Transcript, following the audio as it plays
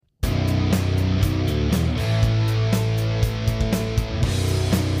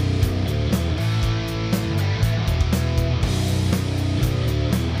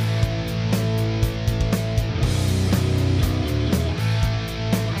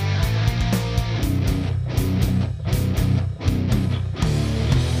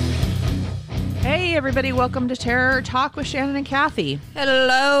Hey, everybody. Welcome to Terror Talk with Shannon and Kathy.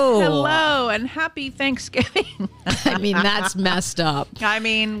 Hello. Hello, and happy Thanksgiving. I mean, that's messed up. I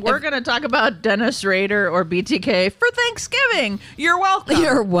mean, we're going to talk about Dennis Rader or BTK for Thanksgiving. You're welcome.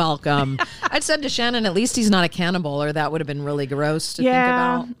 You're welcome. I'd said to Shannon, at least he's not a cannibal, or that would have been really gross to think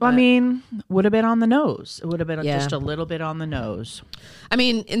about. Well, I mean, would have been on the nose. It would have been just a little bit on the nose. I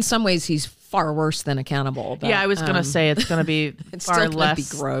mean, in some ways, he's far worse than a cannibal. But, I was going to say it's going to be far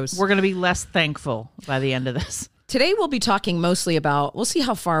less. Be gross. We're going to be less thankful by the end of this. Today we'll be talking mostly about, we'll see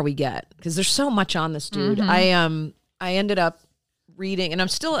how far we get, because there's so much on this dude. I ended up reading, and I'm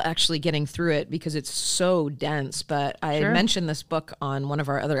still actually getting through it because it's so dense, but I mentioned this book on one of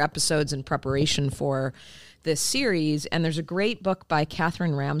our other episodes in preparation for this series, and there's a great book by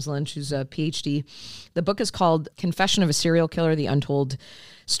Catherine Ramsland, who's a PhD. The book is called Confession of a Serial Killer, The Untold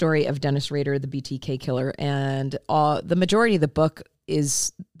Story of Dennis Rader, the BTK Killer, and the majority of the book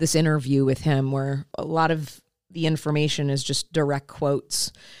is this interview with him where a lot of the information is just direct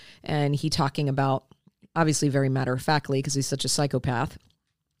quotes, and he talking about, obviously very matter-of-factly because he's such a psychopath,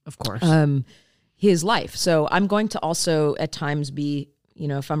 of course, his life. So I'm going to also at times be,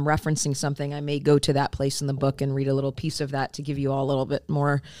 if I'm referencing something, I may go to that place in the book and read a little piece of that to give you all a little bit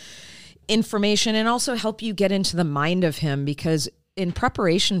more information and also help you get into the mind of him, because in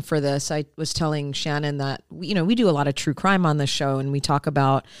preparation for this, I was telling Shannon that, we do a lot of true crime on this show, and we talk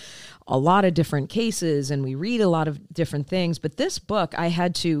about a lot of different cases, and we read a lot of different things. But this book, I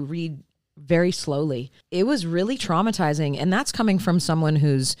had to read very slowly. It was really traumatizing, and that's coming from someone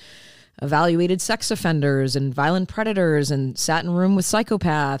who's evaluated sex offenders and violent predators and sat in a room with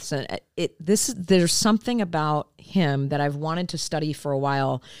psychopaths. And there's something about him that I've wanted to study for a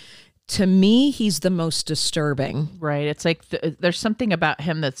while. To me, he's the most disturbing. Right. It's like there's something about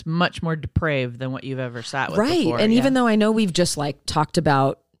him that's much more depraved than what you've ever sat with before. And even though I know we've just talked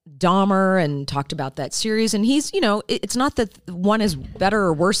about Dahmer and talked about that series, and he's, it's not that one is better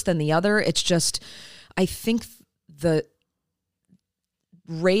or worse than the other. It's just, I think the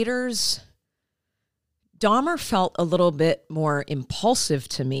Dahmer felt a little bit more impulsive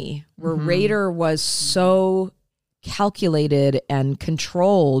to me, where Rader was so calculated and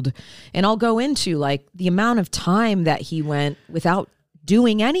controlled. And I'll go into the amount of time that he went without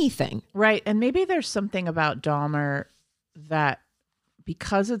doing anything. Right. And maybe there's something about Dahmer that,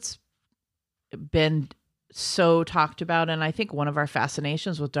 because it's been so talked about, and I think one of our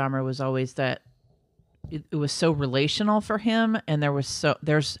fascinations with Dahmer was always that it was so relational for him, and there's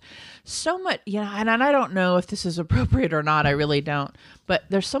so much, and I don't know if this is appropriate or not, I really don't, but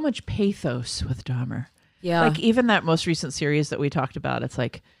there's so much pathos with Dahmer. Yeah. Even that most recent series that we talked about, it's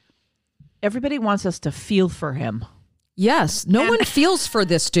like everybody wants us to feel for him. Yes. No one feels for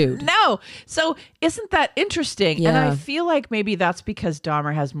this dude. No. So isn't that interesting? Yeah. And I feel like maybe that's because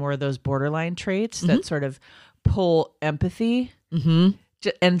Dahmer has more of those borderline traits that sort of pull empathy.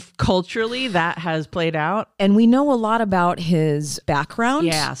 And culturally, that has played out. And we know a lot about his background.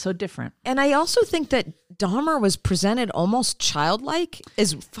 Yeah, so different. And I also think that Dahmer was presented almost childlike,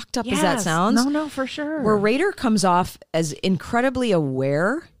 as fucked up as that sounds. No, for sure. Where Rader comes off as incredibly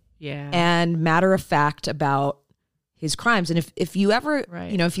aware and matter-of-fact about his crimes. And if you ever,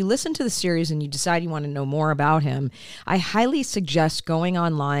 if you listen to the series and you decide you want to know more about him, I highly suggest going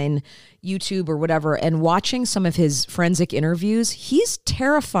online, YouTube or whatever, and watching some of his forensic interviews. He's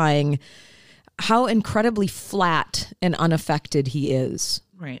terrifying how incredibly flat and unaffected he is.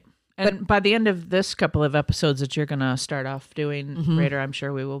 Right. And by the end of this couple of episodes that you're going to start off doing, Rader, I'm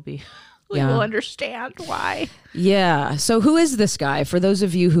sure we will be... We will understand why. Yeah. So who is this guy? For those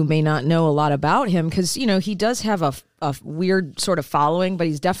of you who may not know a lot about him, because, he does have a weird sort of following, but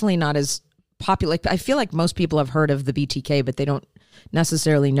he's definitely not as popular. I feel like most people have heard of the BTK, but they don't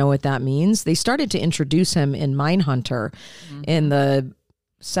necessarily know what that means. They started to introduce him in Mindhunter in the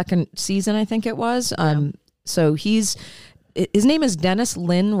second season, I think it was. So his name is Dennis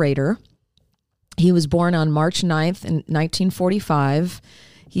Lynn Rader. He was born on March 9th in 1945.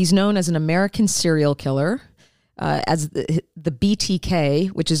 He's known as an American serial killer, as the BTK,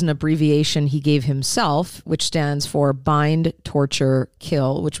 which is an abbreviation he gave himself, which stands for bind, torture,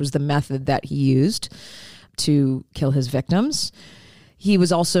 kill, which was the method that he used to kill his victims. He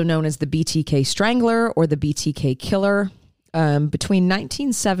was also known as the BTK Strangler or the BTK Killer. Between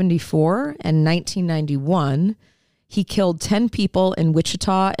 1974 and 1991, he killed 10 people in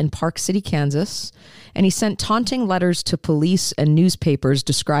Wichita and Park City, Kansas, and he sent taunting letters to police and newspapers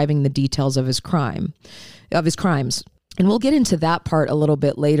describing the details of his crimes. And we'll get into that part a little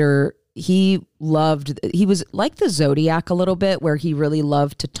bit later. He was like the Zodiac a little bit, where he really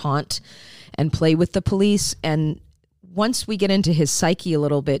loved to taunt and play with the police. And once we get into his psyche a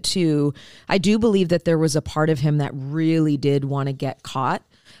little bit too, I do believe that there was a part of him that really did want to get caught.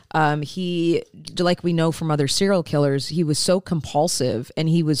 He, like we know from other serial killers, he was so compulsive and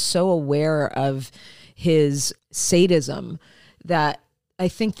he was so aware of his sadism that I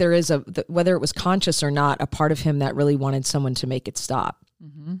think there is whether it was conscious or not, a part of him that really wanted someone to make it stop.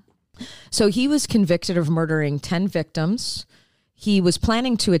 Mm-hmm. So he was convicted of murdering 10 victims. He was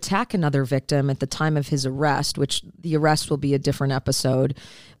planning to attack another victim at the time of his arrest, which the arrest will be a different episode.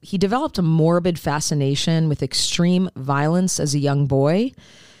 He developed a morbid fascination with extreme violence as a young boy,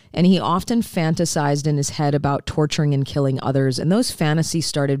 and he often fantasized in his head about torturing and killing others. And those fantasies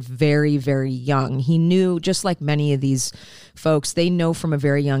started very, very young. He knew, just like many of these folks, they know from a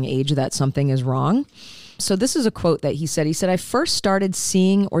very young age that something is wrong. So this is a quote that he said. He said, "I first started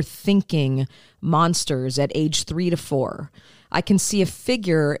seeing or thinking monsters at age 3 to 4. I can see a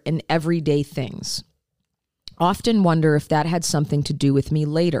figure in everyday things. Often wonder if that had something to do with me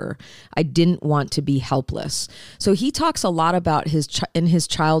later. I didn't want to be helpless." So he talks a lot about in his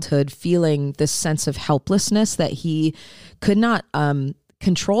childhood feeling this sense of helplessness, that he could not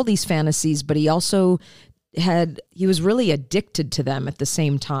control these fantasies, but he also he was really addicted to them at the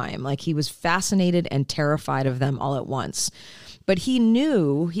same time. Like, he was fascinated and terrified of them all at once. But he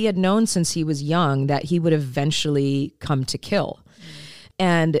had known since he was young that he would eventually come to kill.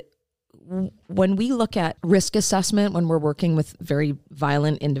 And when we look at risk assessment, when we're working with very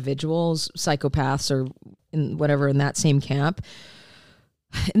violent individuals, psychopaths, or in that same camp,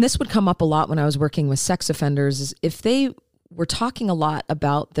 and this would come up a lot when I was working with sex offenders, is if they were talking a lot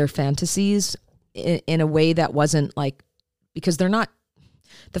about their fantasies in a way that wasn't like, because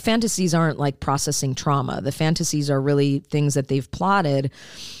the fantasies aren't like processing trauma. The fantasies are really things that they've plotted.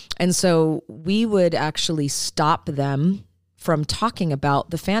 And so we would actually stop them from talking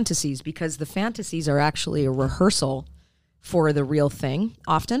about the fantasies, because the fantasies are actually a rehearsal for the real thing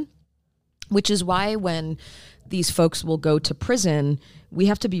often, which is why when these folks will go to prison, we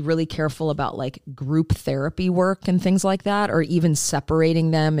have to be really careful about like group therapy work and things like that, or even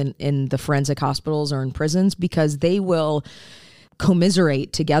separating them in the forensic hospitals or in prisons, because they will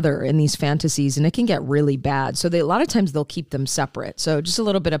commiserate together in these fantasies and it can get really bad. So a lot of times they'll keep them separate. So just a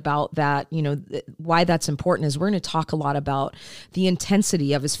little bit about that, why that's important is we're going to talk a lot about the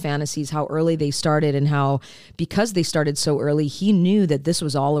intensity of his fantasies, how early they started, and how, because they started so early, he knew that this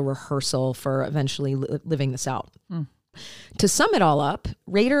was all a rehearsal for eventually living this out. To sum it all up,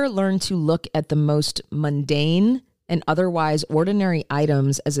 Rader learned to look at the most mundane and otherwise ordinary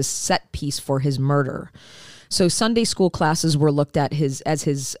items as a set piece for his murder. So Sunday school classes were looked at as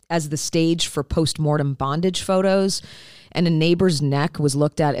the stage for post-mortem bondage photos, and a neighbor's neck was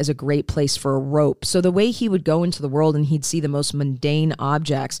looked at as a great place for a rope. So the way he would go into the world and he'd see the most mundane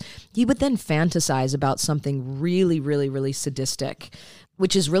objects, he would then fantasize about something really, really, really sadistic,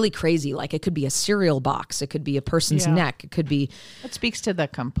 which is really crazy. Like, it could be a cereal box. It could be a person's neck. It could be... That speaks to the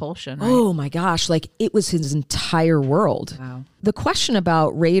compulsion, right? Oh my gosh. Like, it was his entire world. Wow. The question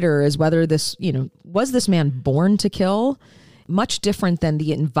about Rader is whether this, was this man born to kill? Much different than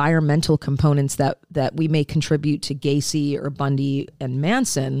the environmental components that we may contribute to Gacy or Bundy and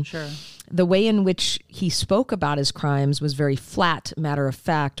Manson. Sure. The way in which he spoke about his crimes was very flat, matter of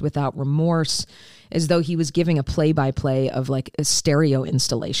fact, without remorse, as though he was giving a play-by-play of like a stereo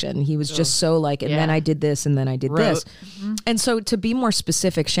installation. He was just so like, and then I did this, and then I did this. Mm-hmm. And so to be more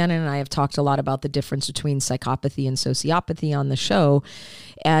specific, Shannon and I have talked a lot about the difference between psychopathy and sociopathy on the show.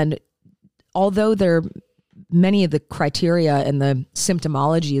 And although many of the criteria and the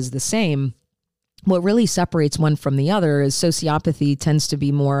symptomology is the same, what really separates one from the other is sociopathy tends to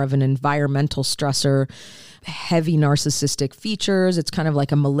be more of an environmental stressor, heavy narcissistic features. It's kind of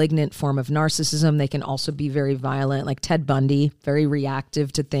like a malignant form of narcissism. They can also be very violent, like Ted Bundy, very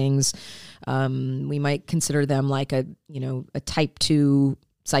reactive to things. We might consider them like a type 2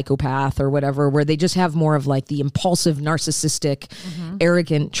 psychopath or whatever, where they just have more of like the impulsive, narcissistic,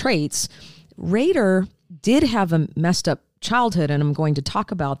 arrogant traits. Rader did have a messed up childhood, and I'm going to talk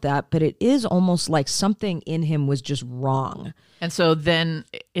about that, but it is almost like something in him was just wrong. And so then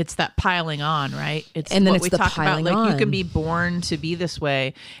it's that piling on, right? And then what it's we the talk piling about. Like, on. you can be born to be this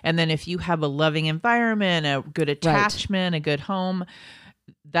way, and then if you have a loving environment, a good attachment, a good home,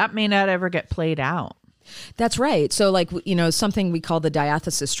 that may not ever get played out. That's right. So like, something we call the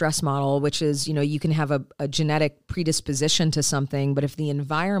diathesis stress model, which is, you can have a genetic predisposition to something, but if the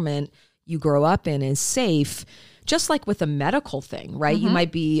environment you grow up in is safe. Just like with a medical thing, right? You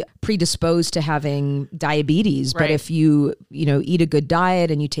might be predisposed to having diabetes, but if you eat a good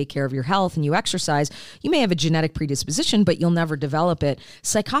diet and you take care of your health and you exercise, you may have a genetic predisposition, but you'll never develop it.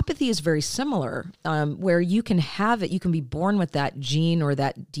 Psychopathy is very similar, where you can have it, you can be born with that gene or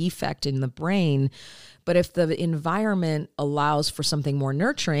that defect in the brain. But if the environment allows for something more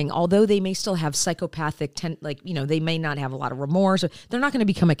nurturing, although they may still have psychopathic, they may not have a lot of remorse, they're not going to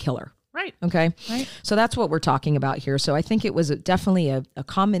become a killer. Right. Okay. Right. So that's what we're talking about here. So I think it was definitely a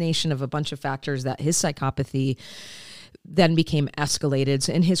combination of a bunch of factors that his psychopathy then became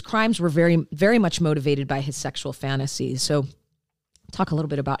escalated. And his crimes were very, very much motivated by his sexual fantasies. So talk a little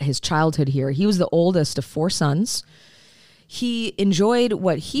bit about his childhood here. He was the oldest of 4 sons. He enjoyed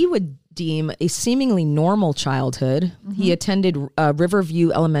what he would deem a seemingly normal childhood. He attended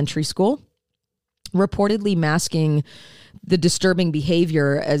Riverview Elementary School, reportedly masking the disturbing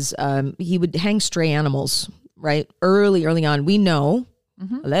behavior as he would hang stray animals, right? Early on. We know,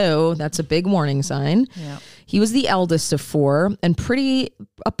 hello, that's a big warning sign. Yeah. He was the eldest of 4 and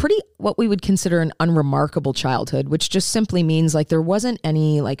a pretty what we would consider an unremarkable childhood, which just simply means like there wasn't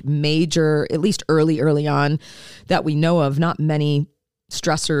any like major, at least early on, that we know of, not many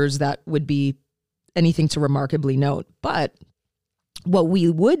stressors that would be anything to remarkably note. But what we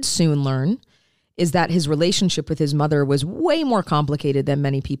would soon learn is that his relationship with his mother was way more complicated than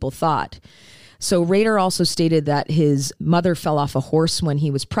many people thought. So Rader also stated that his mother fell off a horse when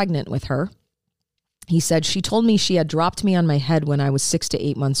he was pregnant with her. He said, "She told me she had dropped me on my head when I was 6 to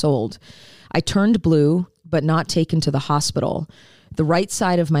 8 months old. I turned blue, but not taken to the hospital. The right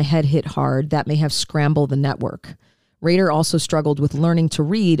side of my head hit hard. That may have scrambled the network." Rader also struggled with learning to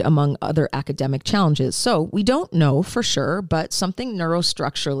read, among other academic challenges. So we don't know for sure, but something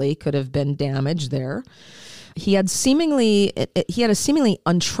neurostructurally could have been damaged there. He had a seemingly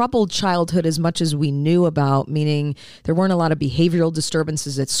untroubled childhood as much as we knew about, meaning there weren't a lot of behavioral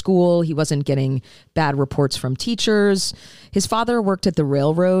disturbances at school. He wasn't getting bad reports from teachers. His father worked at the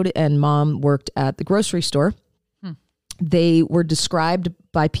railroad and mom worked at the grocery store. They were described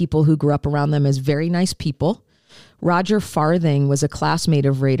by people who grew up around them as very nice people. Roger Farthing was a classmate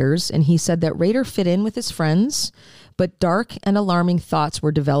of Rader's, and he said that Rader fit in with his friends, but dark and alarming thoughts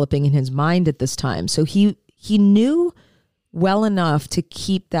were developing in his mind at this time. So he knew well enough to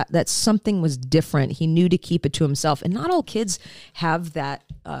keep that something was different. He knew to keep it to himself. And not all kids have that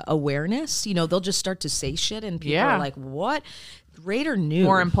awareness. They'll just start to say shit, and people are like, what? Rader knew.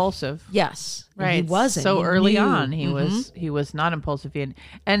 More impulsive. Yes. Right. He wasn't. So he early knew. on, he was not impulsive.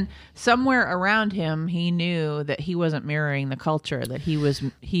 And somewhere around him, he knew that he wasn't mirroring the culture, that he was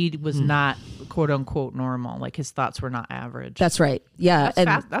not quote unquote normal. Like his thoughts were not average. That's right. Yeah.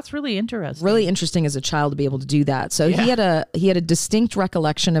 That's really interesting. Really interesting as a child to be able to do that. So he had a distinct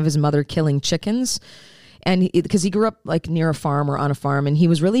recollection of his mother killing chickens. And because he grew up like near a farm or on a farm, and he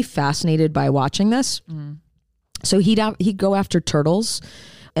was really fascinated by watching this. So he'd go after turtles,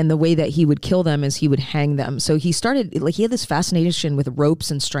 and the way that he would kill them is he would hang them. So he had this fascination with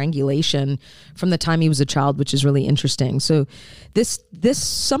ropes and strangulation from the time he was a child, which is really interesting. So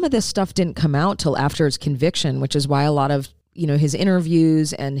some of this stuff didn't come out till after his conviction, which is why a lot of his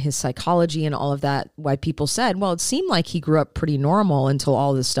interviews and his psychology and all of that, why people said, well, it seemed like he grew up pretty normal until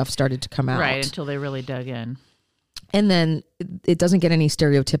all this stuff started to come out. Right, until they really dug in. And then it doesn't get any more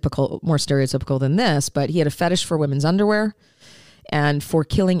stereotypical than this, but he had a fetish for women's underwear and for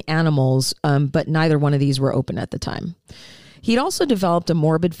killing animals, but neither one of these were open at the time. He'd also developed a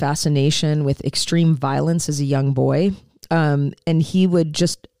morbid fascination with extreme violence as a young boy, and he would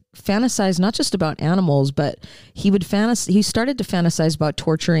just fantasize not just about animals, but he started to fantasize about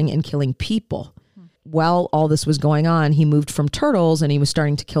torturing and killing people. While all this was going on, he moved from turtles and he was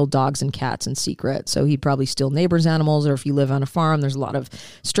starting to kill dogs and cats in secret. So he'd probably steal neighbors' animals, or if you live on a farm, there's a lot of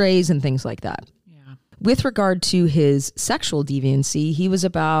strays and things like that. Yeah. With regard to his sexual deviancy,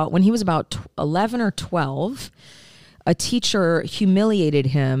 when he was about 11 or 12, a teacher humiliated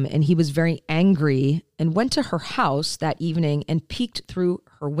him, and he was very angry and went to her house that evening and peeked through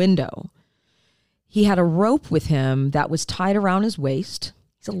her window. He had a rope with him that was tied around his waist.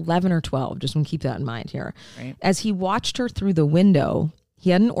 He's 11 or 12. Just want to keep that in mind here. Right. As he watched her through the window, he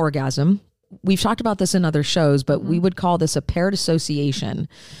had an orgasm. We've talked about this in other shows, but we would call this a paired association.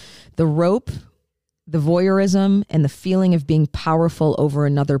 The rope, the voyeurism, and the feeling of being powerful over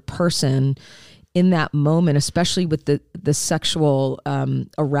another person in that moment, especially with the sexual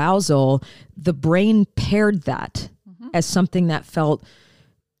arousal, the brain paired that as something that felt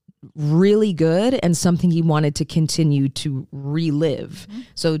really good and something he wanted to continue to relive.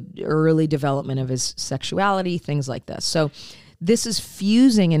 So early development of his sexuality, things like this. So this is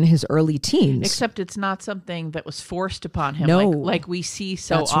fusing in his early teens. Except it's not something that was forced upon him. No. Like we see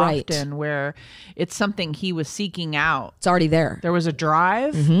so That's often right. where it's something he was seeking out. It's already there. There was a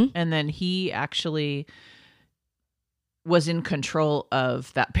drive, Mm-hmm. and then he actually was in control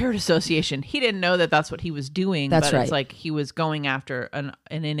of that paired association. He didn't know that that's what he was doing. That's but right. It's like he was going after an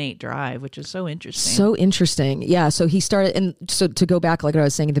innate drive, which is so interesting. So interesting. Yeah. So he started, and so to go back, like what I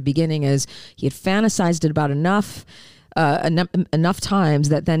was saying at the beginning, is he had fantasized it about enough times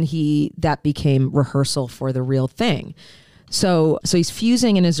that then that became rehearsal for the real thing. So he's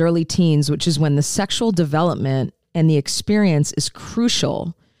fusing in his early teens, which is when the sexual development and the experience is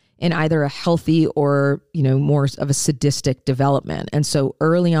crucial in either a healthy or, more of a sadistic development. And so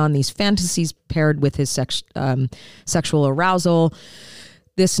early on, these fantasies paired with his sexual arousal,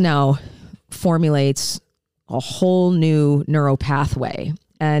 this now formulates a whole new neural pathway.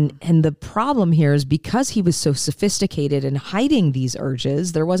 And the problem here is because he was so sophisticated in hiding these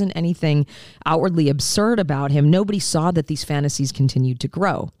urges, there wasn't anything outwardly absurd about him. Nobody saw that these fantasies continued to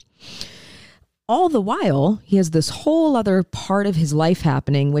grow. All the while, he has this whole other part of his life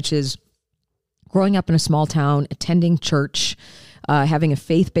happening, which is growing up in a small town, attending church, having a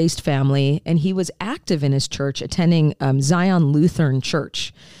faith-based family, and he was active in his church, attending Zion Lutheran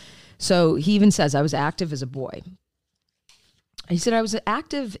Church. So he even says, I was active as a boy. He said, I was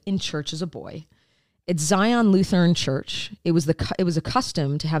active in church as a boy. At Zion Lutheran Church, it was a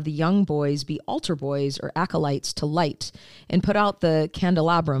custom to have the young boys be altar boys or acolytes to light and put out the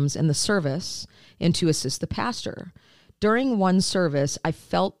candelabrums in the service and to assist the pastor. During one service, I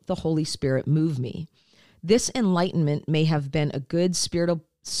felt the Holy Spirit move me. This enlightenment may have been a good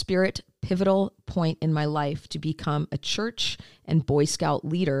spirit pivotal point in my life to become a church and Boy Scout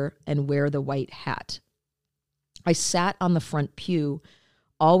leader and wear the white hat. I sat on the front pew,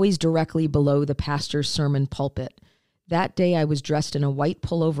 always directly below the pastor's sermon pulpit. That day I was dressed in a white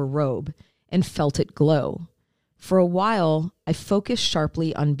pullover robe and felt it glow. For a while, I focused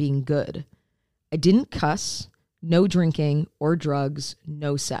sharply on being good. I didn't cuss, no drinking or drugs,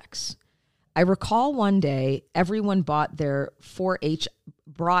 no sex. I recall one day everyone brought their 4-H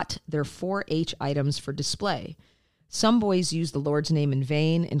items for display. Some boys used the Lord's name in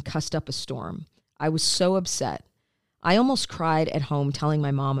vain and cussed up a storm. I was so upset. I almost cried at home telling my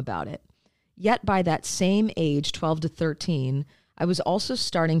mom about it. Yet by that same age, 12 to 13, I was also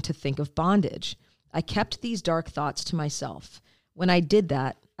starting to think of bondage. I kept these dark thoughts to myself. When I did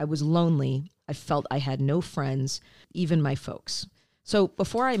that, I was lonely. I felt I had no friends, even my folks. So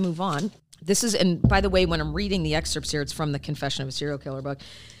before I move on, and by the way, when I'm reading the excerpts here, it's from the Confession of a Serial Killer book.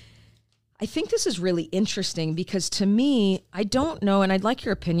 I think this is really interesting because to me, I don't know, and I'd like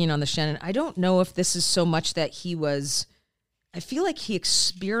your opinion on this, Shannon. I don't know if this is so much that I feel like he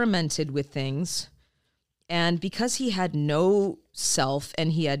experimented with things, and because he had no self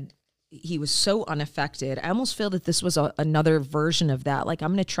and he was so unaffected, I almost feel that this was another version of that. Like, I'm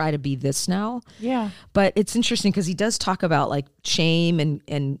going to try to be this now. Yeah. But it's interesting because he does talk about like shame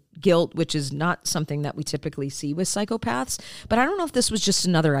and guilt, which is not something that we typically see with psychopaths. But I don't know if this was just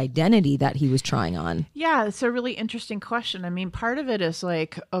another identity that he was trying on. Yeah, it's a really interesting question. I mean, part of it is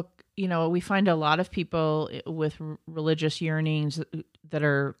like, we find a lot of people with religious yearnings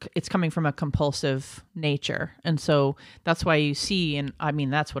it's coming from a compulsive nature. And so that's why you see, and I mean,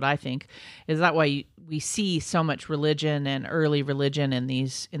 that's what I think, is that why we see so much religion and early religion in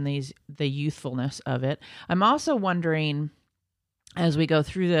the youthfulness of it. I'm also wondering, as we go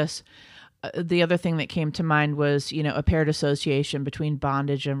through this, the other thing that came to mind was, a paired association between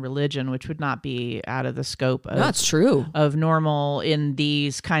bondage and religion, which would not be out of the scope of, That's true. of normal in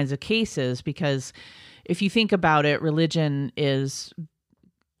these kinds of cases. Because if you think about it, religion is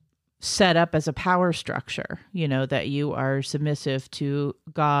set up as a power structure, that you are submissive to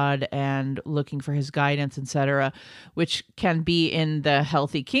God and looking for his guidance, etc., which can be in the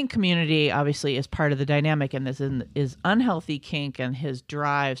healthy kink community, obviously, is part of the dynamic. And this is unhealthy kink and his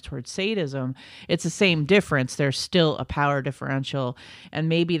drives towards sadism. It's the same difference. There's still a power differential, and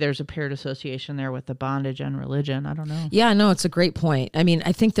maybe there's a paired association there with the bondage and religion. I don't know. Yeah, no, it's a great point. I mean,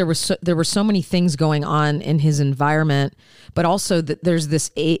 I think there were so many things going on in his environment, but also that there's this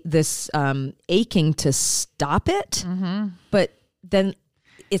aching to stop it. Mm-hmm. But then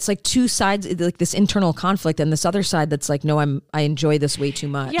it's like two sides, like this internal conflict, and this other side that's like, no, I enjoy this way too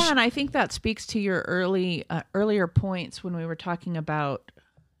much. Yeah, and I think that speaks to your earlier points when we were talking about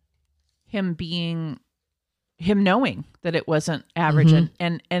him knowing that it wasn't average.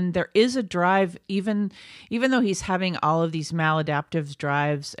 Mm-hmm. And there is a drive, even though he's having all of these maladaptive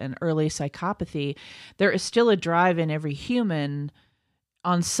drives and early psychopathy, there is still a drive in every human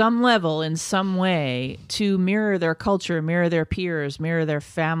on some level, in some way, to mirror their culture, mirror their peers, mirror their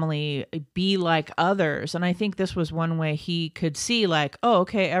family, be like others. And I think this was one way he could see, like, oh,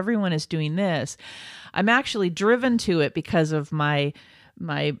 okay, everyone is doing this. I'm actually driven to it because of my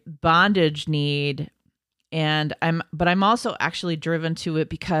bondage need. But I'm also actually driven to it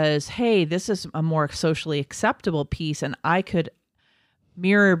because, hey, this is a more socially acceptable piece, and I could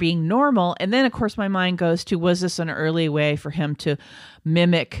mirror being normal. And then, of course, my mind goes to, was this an early way for him to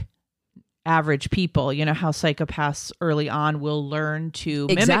mimic average people? You know how psychopaths early on will learn to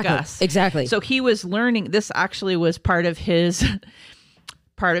mimic us. Exactly. So he was learning. This actually was part of his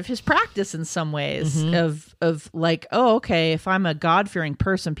practice in some ways, of like, oh, okay, if I'm a God-fearing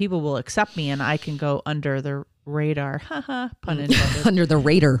person, people will accept me and I can go under the radar. Haha, pun intended. Under the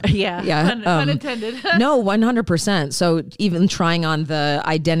radar. Yeah. Pun intended. No, 100%. So even trying on the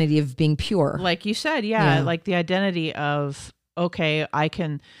identity of being pure. Like you said, like the identity of, okay, I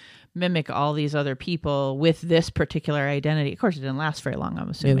can mimic all these other people with this particular identity. Of course, it didn't last very long, I'm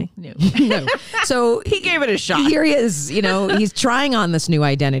assuming. No. No. So he gave it a shot. Here he is, he's trying on this new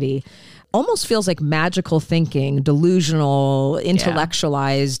identity. Almost feels like magical thinking, delusional,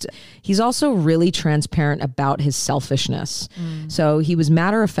 intellectualized. Yeah. He's also really transparent about his selfishness. So he was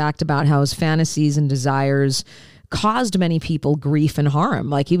matter of fact about how his fantasies and desires caused many people grief and harm.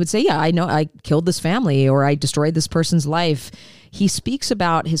 Like he would say, yeah, I know I killed this family or I destroyed this person's life. He speaks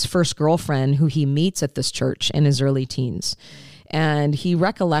about his first girlfriend who he meets at this church in his early teens. And he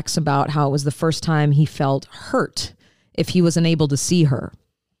recollects about how it was the first time he felt hurt if he was unable to see her.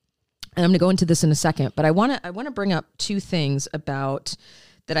 And I'm going to go into this in a second, but I want to bring up two things about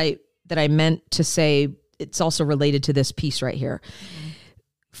that I meant to say. It's also related to this piece right here.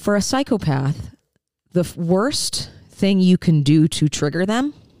 For a psychopath, the worst thing you can do to trigger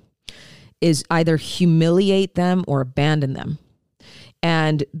them is either humiliate them or abandon them.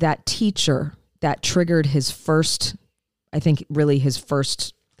 And that teacher that triggered his first, I think really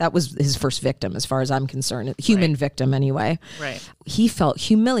that was his first victim as far as I'm concerned, human victim anyway. Right. He felt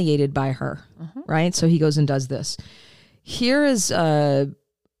humiliated by her, right? So he goes and does this. Here is a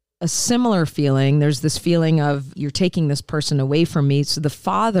similar feeling. There's this feeling of, you're taking this person away from me. So the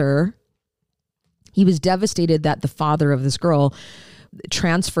father, he was devastated that the father of this girl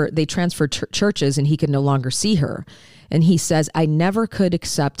transferred churches and he could no longer see her. And he says, I never could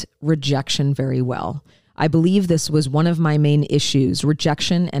accept rejection very well. I believe this was one of my main issues,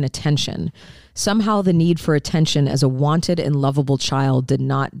 rejection and attention. Somehow the need for attention as a wanted and lovable child did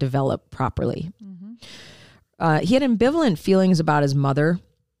not develop properly. He had ambivalent feelings about his mother.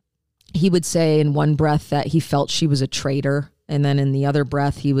 He would say in one breath that he felt she was a traitor. And then in the other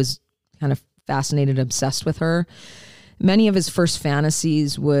breath, he was kind of fascinated, obsessed with her. Many of his first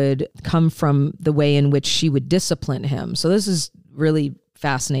fantasies would come from the way in which she would discipline him. So this is really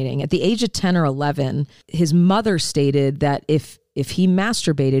fascinating. At the age of 10 or 11, his mother stated that if he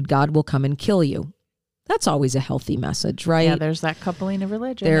masturbated, God will come and kill you. That's always a healthy message, right? Yeah, there's that coupling of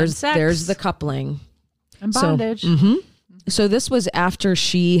religion. There's the coupling. And bondage. So this was after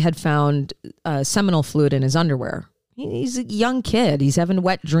she had found seminal fluid in his underwear. He's a young kid. He's having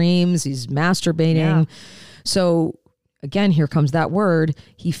wet dreams. He's masturbating. Yeah. So again, here comes that word.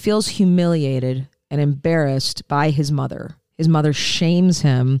 He feels humiliated and embarrassed by his mother. His mother shames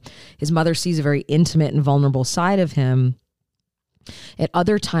him. His mother sees a very intimate and vulnerable side of him. At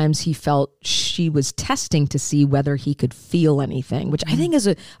other times, he felt she was testing to see whether he could feel anything, which I think is,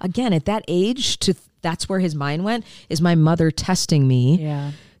 again, at that age, that's where his mind went, is my mother testing me.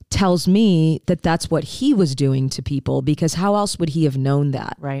 Yeah. Tells me that that's what he was doing to people, because how else would he have known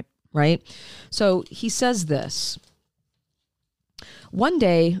that? Right. Right? So he says this. One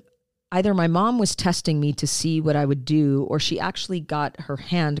day, either my mom was testing me to see what I would do, or she actually got her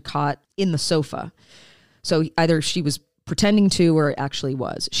hand caught in the sofa. So either she was pretending to, or it actually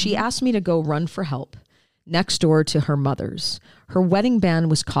was. She asked me to go run for help next door to her mother's. Her wedding band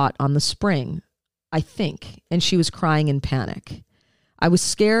was caught on the spring, I think, and she was crying in panic. I was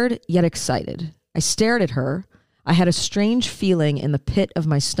scared yet excited. I stared at her. I had a strange feeling in the pit of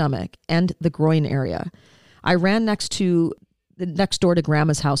my stomach and the groin area. I ran next door to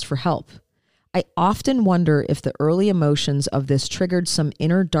Grandma's house for help. I often wonder if the early emotions of this triggered some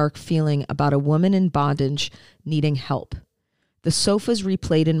inner dark feeling about a woman in bondage needing help. The sofas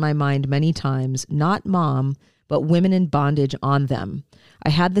replayed in my mind many times, not Mom, but women in bondage on them. I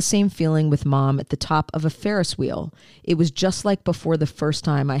had the same feeling with Mom at the top of a Ferris wheel. It was just like before the first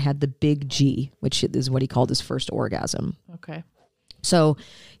time I had the big G, which is what he called his first orgasm. Okay. So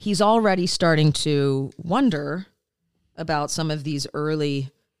he's already starting to wonder about some of these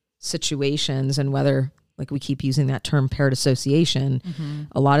early situations and whether, like we keep using that term paired association,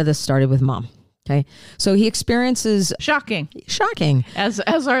 a lot of this started with mom. Okay. So he experiences shocking. As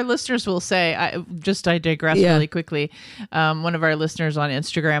our listeners will say, I digress really quickly. One of our listeners on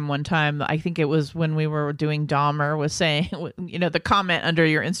Instagram one time, I think it was when we were doing Dahmer, was saying, the comment under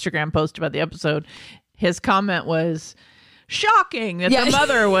your Instagram post about the episode, his comment was shocking that the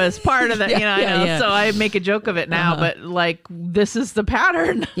mother was part of that. I know. So I make a joke of it now, but like, this is the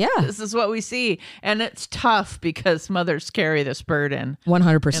pattern. Yeah. This is what we see. And it's tough because mothers carry this burden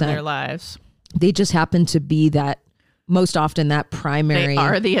 100% in their lives. They just happen to be that most often that primary. They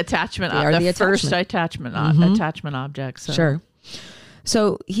are the attachment. First attachment object. So. Sure.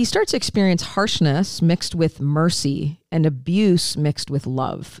 So he starts to experience harshness mixed with mercy and abuse mixed with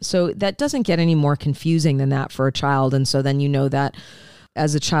love. So that doesn't get any more confusing than that for a child. And so then that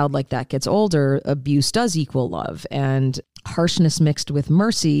as a child like that gets older, abuse does equal love, and harshness mixed with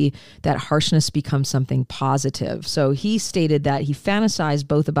mercy, that harshness becomes something positive. So he stated that he fantasized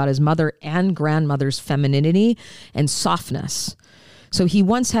both about his mother and grandmother's femininity and softness. So he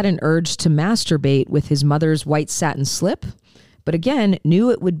once had an urge to masturbate with his mother's white satin slip, but again, knew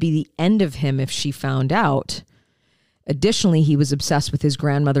it would be the end of him if she found out. Additionally, he was obsessed with his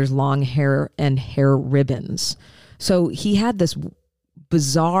grandmother's long hair and hair ribbons. So he had this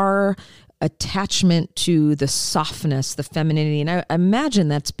bizarre attachment to the softness, the femininity. And I imagine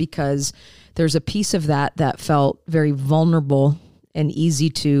that's because there's a piece of that felt very vulnerable and easy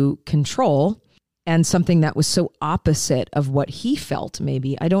to control, and something that was so opposite of what he felt,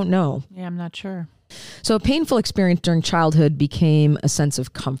 maybe. I don't know. Yeah, I'm not sure. So a painful experience during childhood became a sense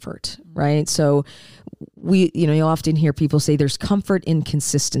of comfort, right? So you'll often hear people say there's comfort in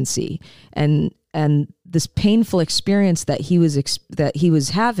consistency, and this painful experience that he was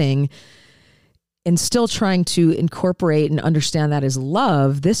having and still trying to incorporate and understand that as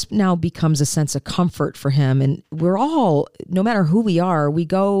love, this now becomes a sense of comfort for him. And we're all, no matter who we are, we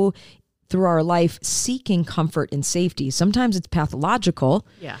go through our life seeking comfort and safety. Sometimes it's pathological,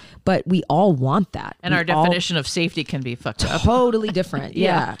 but we all want that. And our definition of safety can be fucked up. Totally different.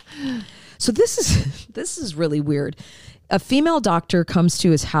 Yeah. So this is really weird. A female doctor comes to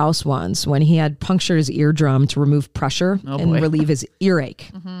his house once when he had punctured his eardrum to remove pressure and relieve his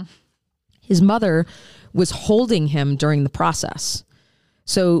earache. His mother was holding him during the process.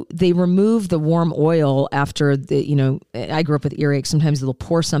 So they remove the warm oil after I grew up with earache. Sometimes they'll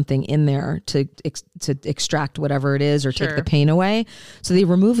pour something in there to extract whatever it is or take the pain away. So they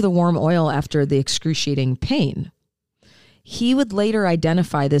remove the warm oil after the excruciating pain. He would later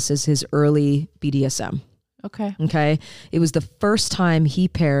identify this as his early BDSM. Okay. It was the first time he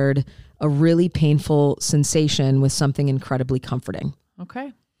paired a really painful sensation with something incredibly comforting.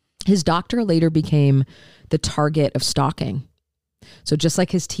 Okay. His doctor later became the target of stalking. So just like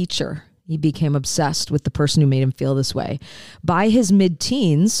his teacher, he became obsessed with the person who made him feel this way. By his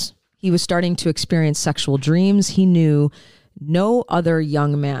mid-teens, he was starting to experience sexual dreams he knew no other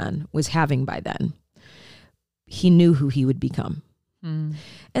young man was having by then. He knew who he would become.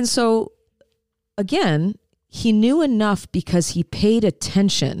 And so, again, he knew enough because he paid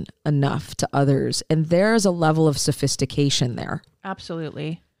attention enough to others. And there's a level of sophistication there.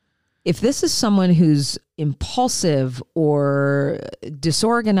 Absolutely. If this is someone who's impulsive or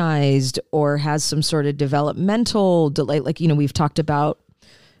disorganized or has some sort of developmental delay, like, we've talked about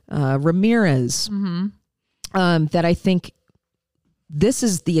Ramirez, that I think this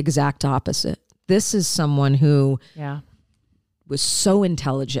is the exact opposite. This is someone who was so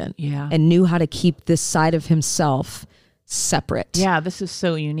intelligent and knew how to keep this side of himself separate. Yeah, this is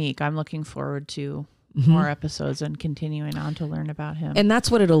so unique. I'm looking forward to more episodes and continuing on to learn about him. And that's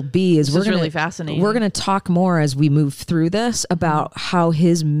what it'll be. Is we're really fascinating. We're going to talk more as we move through this about how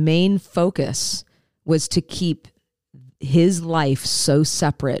his main focus was to keep his life so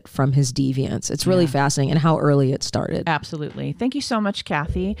separate from his deviance. It's really fascinating, and how early it started. Absolutely. Thank you so much,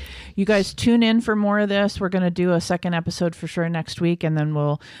 Kathy. You guys tune in for more of this. We're going to do a second episode for sure next week, and then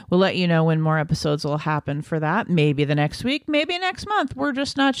we'll let you know when more episodes will happen for that. Maybe the next week, maybe next month. We're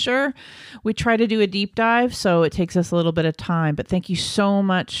just not sure. We try to do a deep dive, so it takes us a little bit of time. But thank you so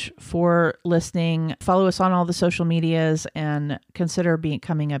much for listening. Follow us on all the social medias and consider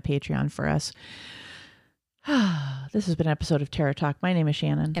becoming a Patreon for us. This has been an episode of Terror Talk. My name is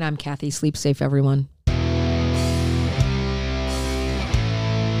Shannon. And I'm Kathy. Sleep safe, everyone.